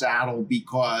use a saddle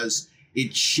because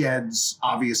it sheds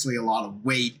obviously a lot of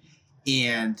weight.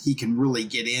 and he can really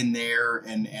get in there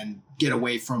and get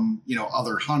away from,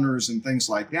 other hunters and things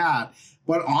like that.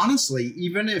 But honestly,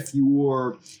 even if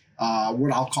you're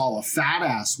what I'll call a fat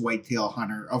ass whitetail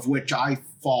hunter, of which I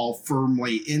fall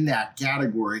firmly in that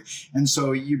category. And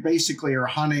so you basically are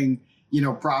hunting,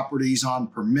 properties on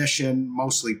permission,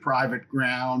 mostly private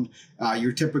ground.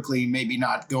 You're typically maybe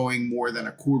not going more than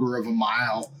a quarter of a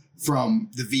mile from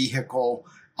the vehicle.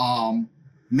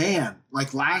 Man,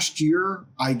 like last year,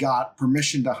 I got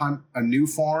permission to hunt a new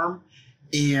farm,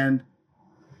 and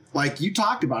like you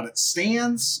talked about it,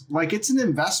 stands, like it's an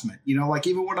investment, like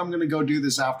even what I'm going to go do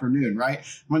this afternoon, right?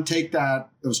 I'm going to take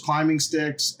those climbing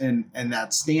sticks and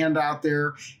that stand out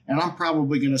there, and I'm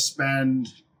probably going to spend,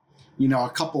 a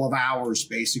couple of hours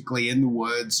basically in the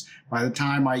woods. By the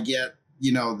time I get,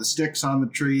 the sticks on the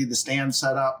tree, the stand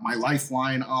set up, my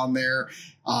lifeline on there,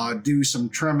 do some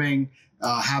trimming,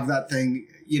 have that thing,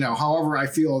 however I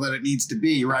feel that it needs to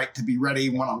be, right, to be ready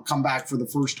when I'll come back for the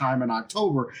first time in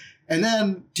October. And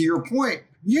then to your point,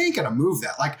 you ain't going to move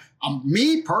that. Like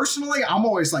me personally, I'm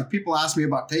always like, people ask me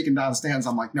about taking down stands.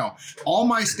 I'm like, no, all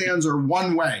my stands are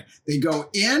one way. They go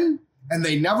in and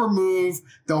they never move.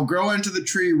 They'll grow into the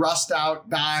tree, rust out,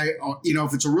 die.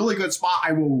 If it's a really good spot,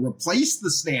 I will replace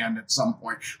the stand at some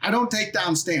point. I don't take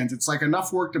down stands. It's like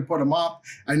enough work to put them up.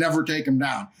 I never take them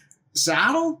down.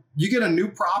 Saddle, you get a new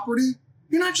property.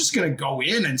 You're not just going to go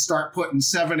in and start putting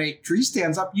 7, 8 tree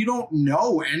stands up. You don't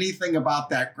know anything about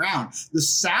that ground. The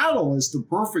saddle is the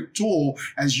perfect tool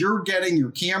as you're getting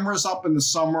your cameras up in the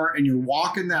summer and you're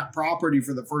walking that property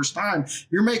for the first time.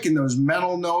 You're making those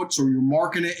mental notes or you're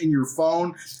marking it in your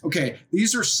phone. Okay,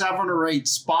 these are 7 or 8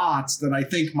 spots that I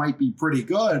think might be pretty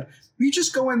good. You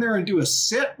just go in there and do a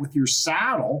sit with your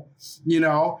saddle,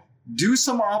 do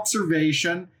some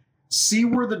observation, see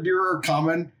where the deer are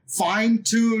coming, fine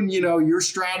tune, your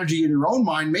strategy in your own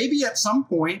mind. Maybe at some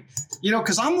point,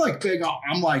 because I'm like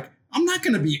I'm not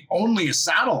going to be only a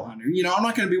saddle hunter. I'm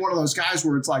not going to be one of those guys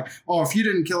where it's like, oh, if you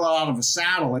didn't kill it out of a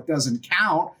saddle, it doesn't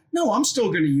count. No, I'm still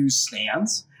going to use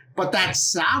stands. But that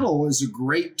saddle is a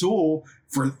great tool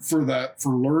for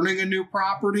learning a new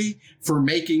property, for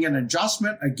making an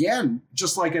adjustment. Again,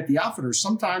 just like at the outfitter,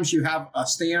 sometimes you have a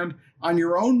stand on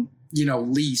your own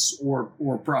lease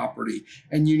or property,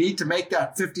 and you need to make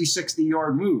that 50, 60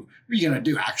 yard move. What are you going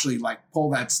to do? Actually like pull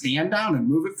that stand down and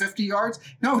move it 50 yards?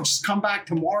 No, just come back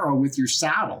tomorrow with your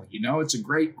saddle. It's a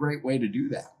great way to do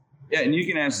that. Yeah. And you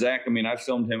can ask Zach. I mean, I've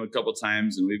filmed him a couple of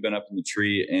times and we've been up in the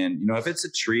tree, and, if it's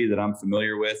a tree that I'm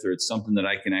familiar with, or it's something that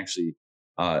I can actually,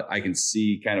 I can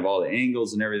see kind of all the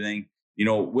angles and everything,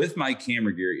 with my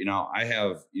camera gear, I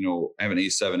have an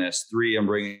A7S III I'm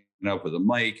bringing up with a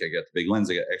mic. I got the big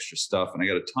lens, I got extra stuff, and I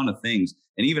got a ton of things.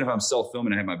 And even if I'm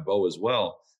self-filming, I have my bow as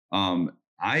well.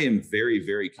 I am very,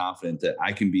 very confident that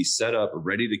I can be set up,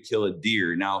 ready to kill a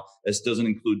deer. Now, this doesn't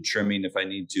include trimming if I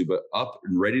need to, but up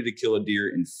and ready to kill a deer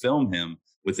and film him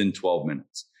within 12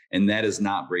 minutes. And that is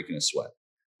not breaking a sweat.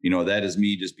 That is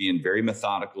me just being very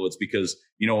methodical. It's because,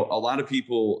 a lot of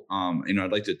people,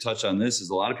 I'd like to touch on this,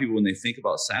 is a lot of people, when they think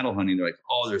about saddle hunting, they're like,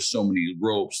 oh, there's so many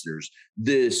ropes, there's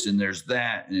this and there's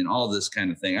that and all this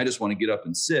kind of thing. I just want to get up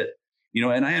and sit,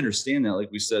 and I understand that,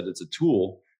 like we said, it's a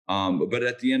tool. But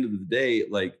at the end of the day,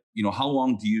 like, how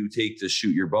long do you take to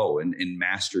shoot your bow and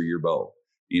master your bow?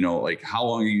 Like how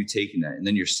long are you taking that? And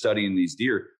then you're studying these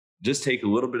deer. Just take a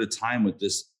little bit of time with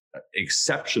this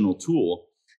exceptional tool.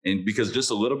 And because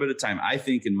just a little bit of time, I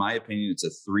think, in my opinion, it's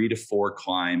a 3 to 4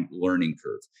 climb learning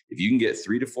curve. If you can get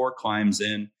 3 to 4 climbs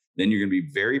in, then you're going to be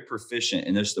very proficient.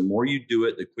 And just the more you do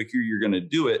it, the quicker you're going to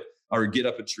do it, or get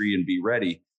up a tree and be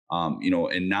ready,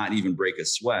 and not even break a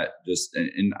sweat.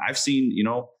 And I've seen,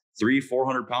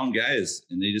 300-400 pound guys,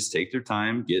 and they just take their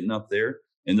time getting up there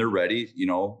and they're ready.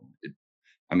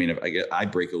 I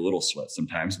break a little sweat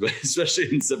sometimes, but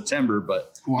especially in September.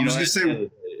 But I was going to say,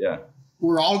 yeah.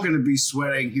 We're all going to be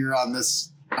sweating here on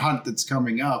this hunt that's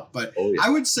coming up. But I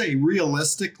would say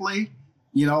realistically,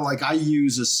 like I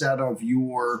use a set of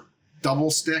your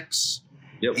double sticks.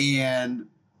 Yep. And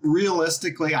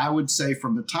realistically, I would say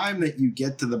from the time that you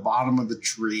get to the bottom of the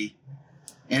tree,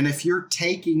 and if you're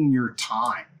taking your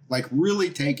time, like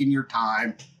really taking your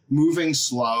time, moving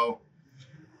slow,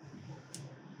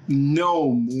 no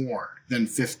more than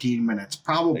 15 minutes,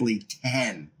 probably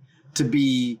 10, to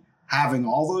be having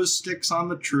all those sticks on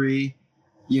the tree.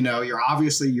 You're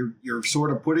obviously you're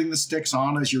sort of putting the sticks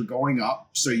on as you're going up.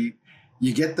 So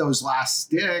you get those last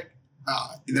stick.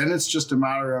 Then it's just a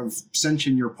matter of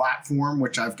cinching your platform,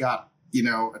 which I've got,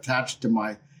 attached to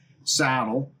my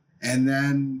saddle, and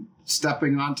then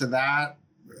stepping onto that,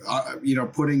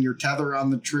 putting your tether on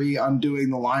the tree, undoing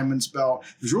the lineman's belt.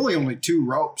 There's really only 2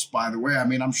 ropes, by the way. I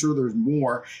mean, I'm sure there's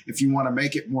more if you want to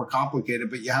make it more complicated,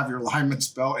 but you have your lineman's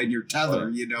belt and your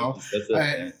tether,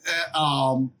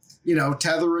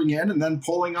 tethering in and then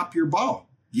pulling up your bow,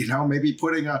 maybe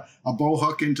putting a bow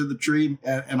hook into the tree.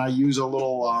 And I use a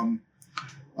little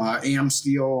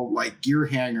Amsteel like gear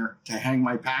hanger to hang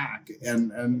my pack.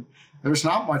 And there's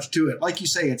not much to it. Like you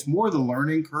say, it's more the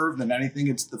learning curve than anything.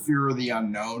 It's the fear of the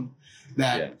unknown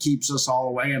that keeps us all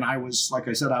away. And I was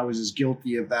as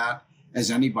guilty of that as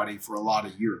anybody for a lot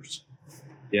of years.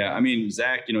 Yeah. I mean,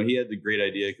 Zach, he had the great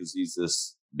idea because he's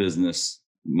this business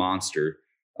monster.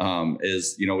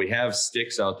 We have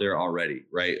sticks out there already,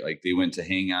 right? Like they went to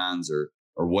hang-ons or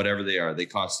whatever they are. They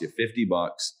cost you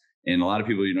 $50. And a lot of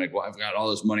people, well, I've got all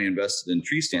this money invested in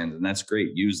tree stands, and that's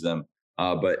great. Use them.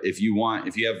 But if you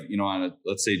have,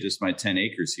 let's say just my 10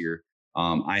 acres here,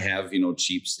 I have,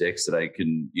 cheap sticks that I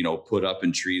can, put up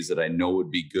in trees that I know would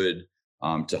be good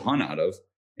to hunt out of.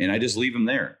 And I just leave them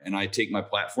there and I take my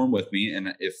platform with me.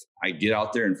 And if I get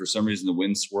out there and for some reason the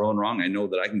wind's swirling wrong, I know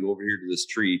that I can go over here to this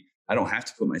tree. I don't have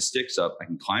to put my sticks up. I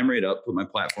can climb right up, put my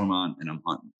platform on, and I'm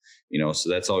hunting, so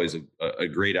that's always a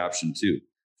great option too.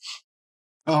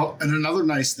 Oh, and another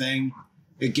nice thing,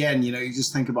 again, you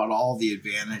just think about all the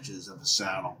advantages of a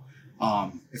saddle.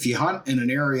 If you hunt in an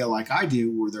area like I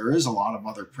do, where there is a lot of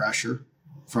other pressure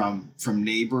from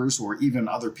neighbors or even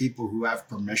other people who have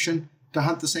permission to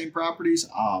hunt the same properties,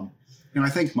 I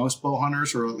think most bow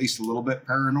hunters are at least a little bit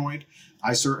paranoid.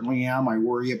 I certainly am. I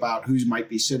worry about who might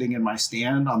be sitting in my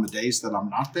stand on the days that I'm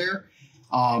not there.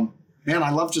 I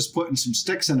love just putting some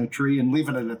sticks in a tree and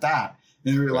leaving it at that.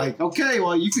 And they're like, okay,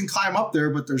 well, you can climb up there,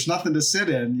 but there's nothing to sit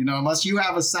in, unless you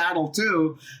have a saddle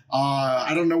too.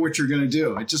 I don't know what you're going to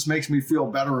do. It just makes me feel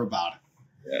better about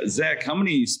it. Zach, how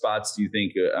many spots do you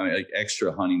think,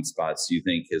 extra hunting spots do you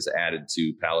think has added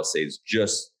to Palisades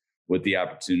just with the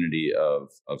opportunity of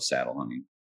saddle hunting?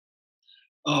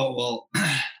 Oh, well,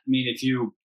 I mean, if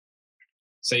you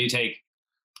say you take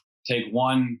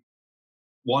one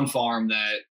farm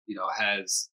that,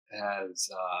 has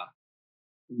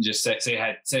just say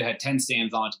it had 10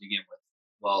 stands on it to begin with.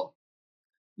 Well,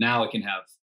 now it can have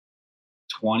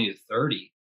 20 to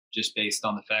 30 just based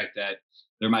on the fact that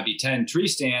there might be 10 tree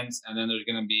stands and then there's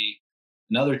going to be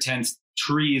another 10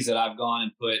 trees that I've gone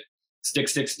and put stick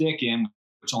in,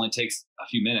 which only takes a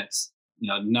few minutes,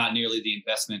 not nearly the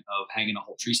investment of hanging a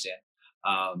whole tree stand.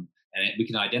 And we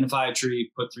can identify a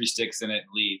tree, put 3 sticks in it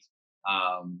and leave.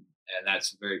 And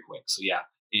that's very quick. So yeah,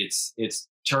 it's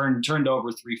turned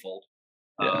over threefold.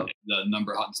 The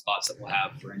number of hunting spots that we'll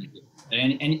have for any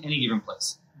given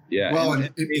place. Yeah. Well,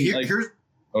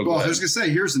 I was gonna say,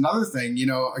 here's another thing.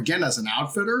 Again, as an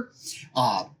outfitter,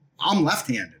 I'm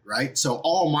left-handed, right? So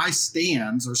all my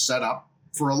stands are set up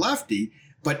for a lefty.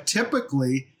 But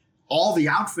typically, all the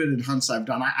outfitted hunts I've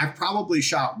done, I've probably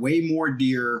shot way more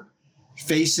deer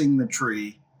facing the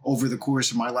tree over the course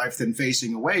of my life than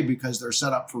facing away because they're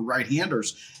set up for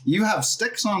right-handers. You have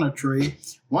sticks on a tree.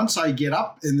 Once I get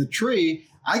up in the tree,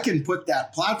 I can put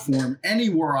that platform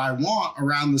anywhere I want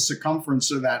around the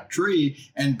circumference of that tree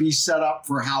and be set up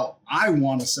for how I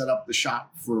want to set up the shot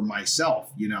for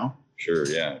myself, Sure.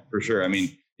 Yeah, for sure. I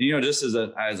mean, just as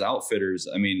outfitters,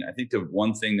 I mean, I think the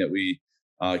one thing that we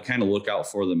kind of look out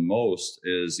for the most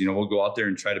is, we'll go out there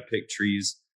and try to pick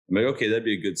trees. I'm like, okay, that'd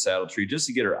be a good saddle tree just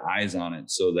to get our eyes on it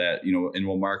so that, and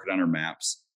we'll mark it on our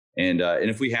maps. And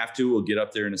if we have to, we'll get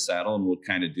up there in a saddle and we'll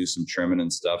kind of do some trimming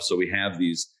and stuff. So we have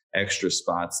these extra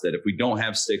spots that if we don't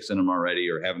have sticks in them already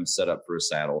or have them set up for a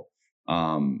saddle,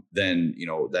 then,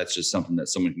 that's just something that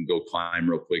someone can go climb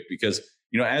real quick because,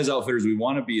 as outfitters, we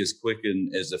want to be as quick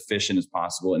and as efficient as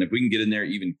possible. And if we can get in there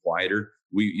even quieter,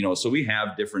 so we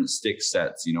have different stick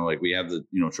sets, like we have the,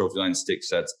 trophy line stick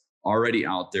sets already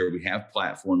out there. We have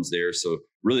platforms there. So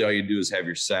really all you do is have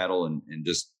your saddle and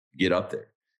just get up there,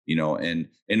 and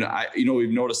I,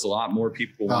 we've noticed a lot more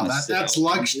people. Oh, that's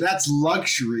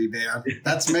luxury, man.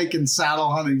 That's making saddle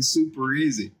hunting super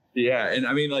easy. Yeah. And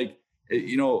I mean,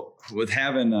 with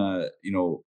having,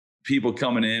 people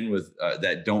coming in with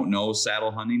that don't know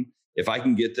saddle hunting, if I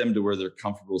can get them to where they're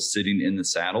comfortable sitting in the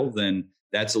saddle, then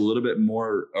that's a little bit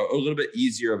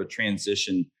easier of a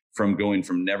transition from going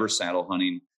from never saddle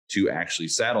hunting to actually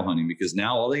saddle hunting, because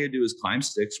now all they gotta do is climb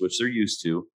sticks, which they're used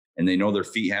to, and they know their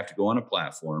feet have to go on a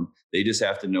platform. They just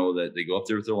have to know that they go up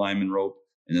there with their lineman rope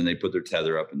and then they put their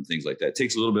tether up and things like that. It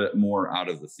takes a little bit more out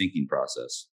of the thinking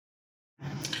process.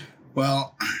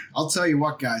 Well, I'll tell you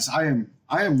what, guys, I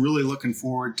am really looking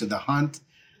forward to the hunt.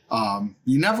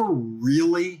 You never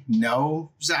really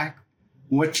know, Zach,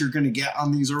 what you're going to get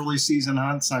on these early season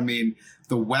hunts. I mean,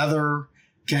 the weather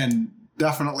can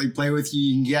definitely play with you.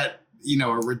 You can get,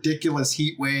 a ridiculous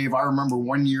heat wave. I remember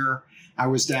one year I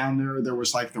was down there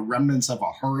was like the remnants of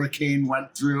a hurricane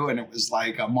went through, and it was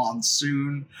like a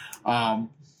monsoon. I've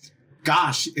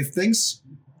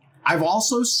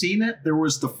also seen it. There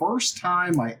was the first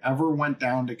time I ever went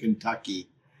down to Kentucky.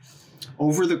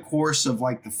 Over the course of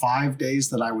like the 5 days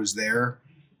that I was there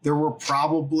were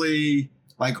probably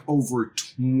like over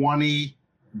 20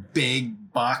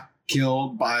 big buck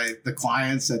killed by the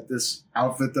clients at this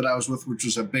outfit that I was with, which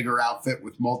was a bigger outfit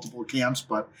with multiple camps.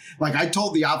 But like I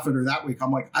told the outfitter that week,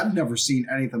 I'm like, I've never seen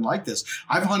anything like this.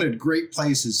 I've hunted Great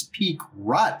Places Peak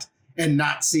Rut and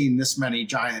not seen this many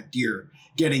giant deer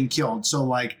getting killed. So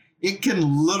like it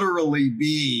can literally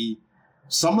be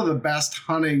some of the best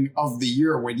hunting of the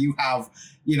year when you have,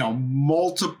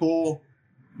 multiple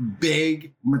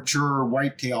big mature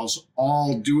whitetails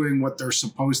all doing what they're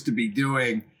supposed to be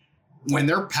doing. When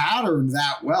they're patterned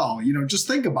that well, just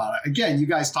think about it. Again, you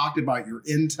guys talked about your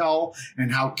intel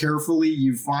and how carefully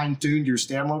you fine-tuned your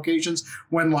stand locations.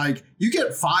 When like you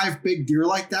get 5 big deer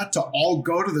like that to all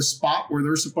go to the spot where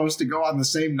they're supposed to go on the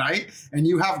same night, and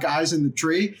you have guys in the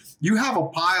tree, you have a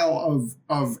pile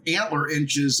of antler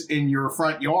inches in your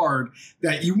front yard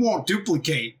that you won't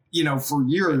duplicate, for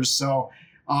years. So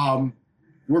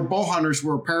we're bow hunters.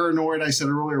 We're paranoid. I said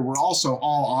earlier, we're also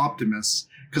all optimists.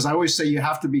 Because I always say you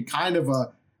have to be kind of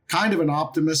an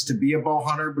optimist to be a bow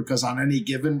hunter, because on any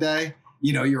given day,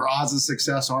 your odds of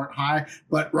success aren't high.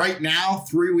 But right now,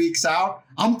 3 weeks out,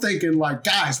 I'm thinking like,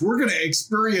 guys, we're going to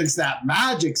experience that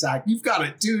magic, Zach. You've got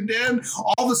it tuned in.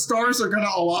 All the stars are going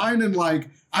to align. And like,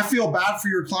 I feel bad for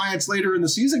your clients later in the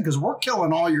season because we're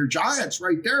killing all your giants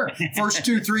right there. First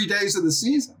 2-3 days of the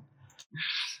season.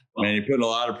 Man, you're putting a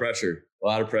lot of pressure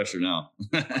now.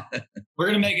 We're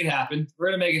going to make it happen.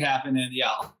 And yeah,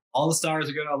 all the stars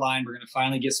are going to align. We're going to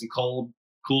finally get some cool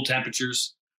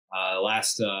temperatures.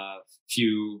 Last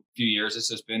few years, it's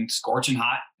just been scorching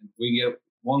hot. We get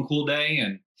one cool day,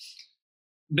 and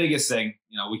biggest thing,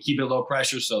 we keep it low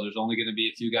pressure. So there's only going to be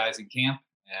a few guys in camp,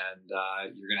 and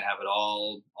you're going to have it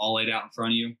all laid out in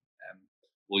front of you. And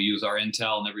we'll use our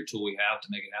intel and every tool we have to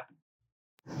make it happen.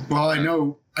 Well, I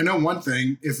know one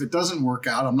thing. If it doesn't work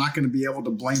out, I'm not going to be able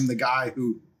to blame the guy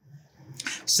who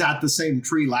sat the same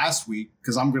tree last week,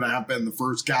 because I'm going to have been the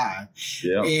first guy.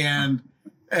 Yeah.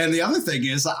 And the other thing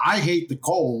is, I hate the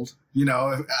cold.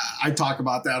 I talk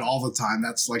about that all the time.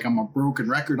 That's like I'm a broken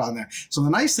record on that. So the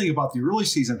nice thing about the early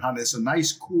season hunt is a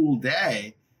nice cool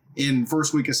day in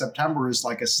first week of September is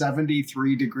like a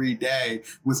 73-degree day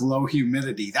with low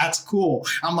humidity. That's cool.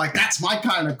 I'm like, that's my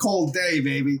kind of cold day,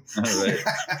 baby. All right.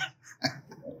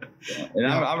 And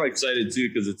I'm excited too,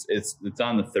 because it's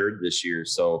on the 3rd this year.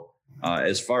 So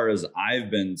as far as I've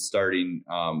been starting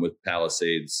with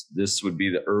Palisades, this would be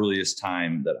the earliest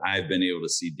time that I've been able to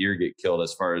see deer get killed.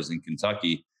 As far as in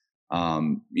Kentucky,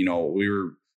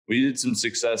 we did some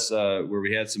success where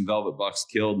we had some velvet bucks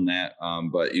killed in that.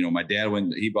 But my dad,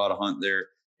 when he bought a hunt there,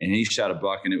 and he shot a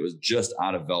buck, and it was just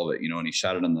out of velvet, and he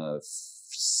shot it on the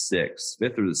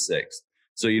 5th or the 6th.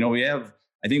 So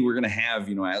I think we're going to have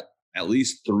at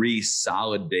least 3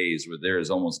 solid days where there is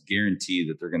almost guaranteed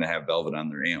that they're going to have velvet on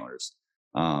their antlers.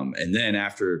 And then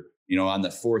after, on the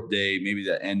 4th day, maybe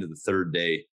the end of the 3rd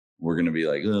day, we're going to be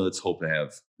like, let's hope to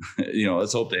have,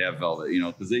 velvet,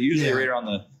 because they usually right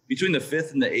around between the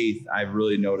 5th and the 8th, I've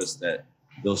really noticed that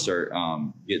they'll start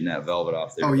getting that velvet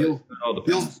off there.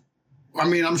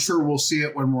 I'm sure we'll see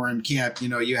it when we're in camp.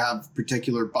 You have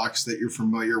particular bucks that you're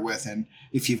familiar with. And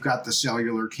if you've got the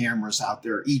cellular cameras out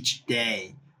there each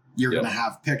day, you're going to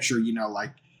have picture,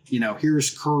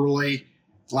 here's Curly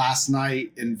last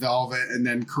night in velvet. And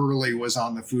then Curly was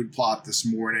on the food plot this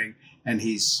morning, and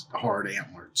he's hard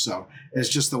antlered. So it's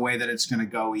just the way that it's going to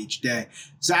go each day.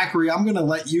 Zachary, I'm going to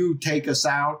let you take us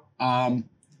out.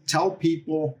 Tell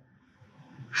people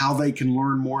how they can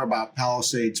learn more about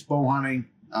Palisades bow hunting,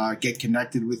 get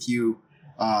connected with you,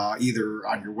 either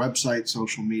on your website,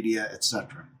 social media,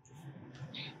 etc.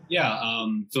 Yeah,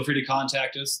 feel free to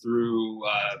contact us through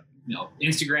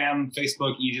Instagram,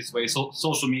 Facebook, easiest way,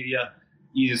 social media,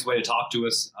 easiest way to talk to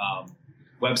us.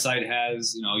 Website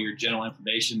has your general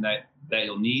information that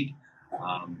you'll need.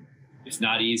 It's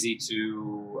not easy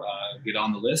to get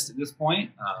on the list at this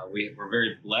point. We're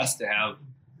very blessed to have,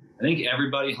 I think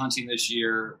everybody hunting this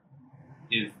year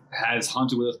has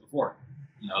hunted with us before.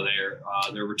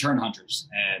 They're return hunters,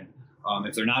 and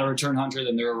if they're not a return hunter,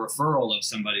 then they're a referral of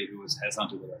somebody who has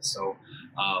hunted with us. So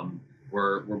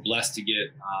we're blessed to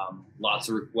get lots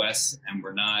of requests, and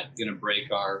we're not going to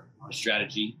break our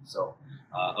strategy. So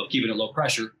of keeping it low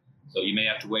pressure. So you may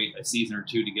have to wait a season or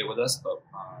two to get with us, but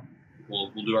we'll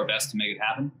do our best to make it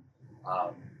happen.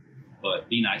 But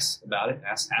be nice about it.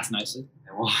 Ask nicely.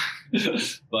 And we'll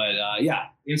but yeah,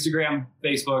 Instagram,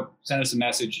 Facebook, send us a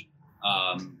message.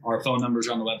 Our phone numbers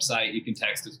are on the website. You can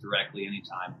text us directly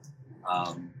anytime.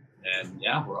 And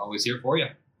yeah, we're always here for you.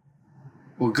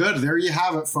 Well, good. There you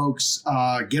have it, folks.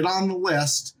 Get on the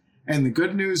list. And the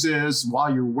good news is,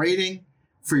 while you're waiting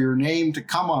for your name to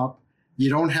come up, you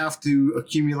don't have to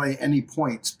accumulate any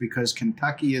points because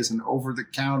Kentucky is an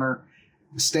over-the-counter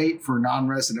state for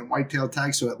non-resident whitetail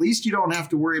tags. So at least you don't have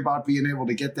to worry about being able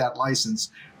to get that license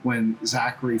when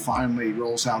Zachary finally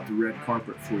rolls out the red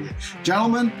carpet for you.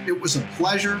 Gentlemen, it was a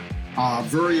pleasure.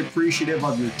 Very appreciative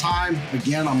of your time.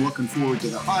 Again, I'm looking forward to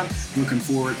the hunt, looking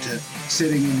forward to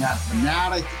sitting in that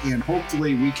Fanatic, and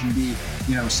hopefully we can be,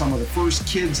 some of the first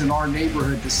kids in our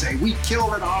neighborhood to say, we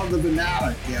killed it out of the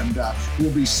Fanatic, and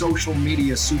we'll be social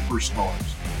media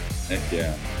superstars. Heck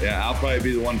yeah. Yeah, I'll probably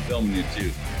be the one filming you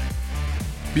too.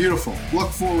 Beautiful. Look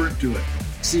forward to it.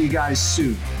 See you guys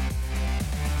soon.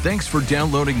 Thanks for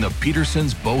downloading the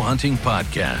Peterson's Bow Hunting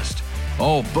Podcast.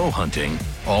 All bow hunting,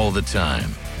 all the time.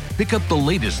 Pick up the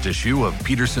latest issue of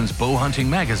Peterson's Bow Hunting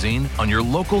Magazine on your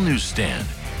local newsstand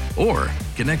or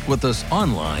connect with us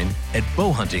online at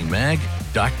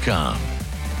bowhuntingmag.com.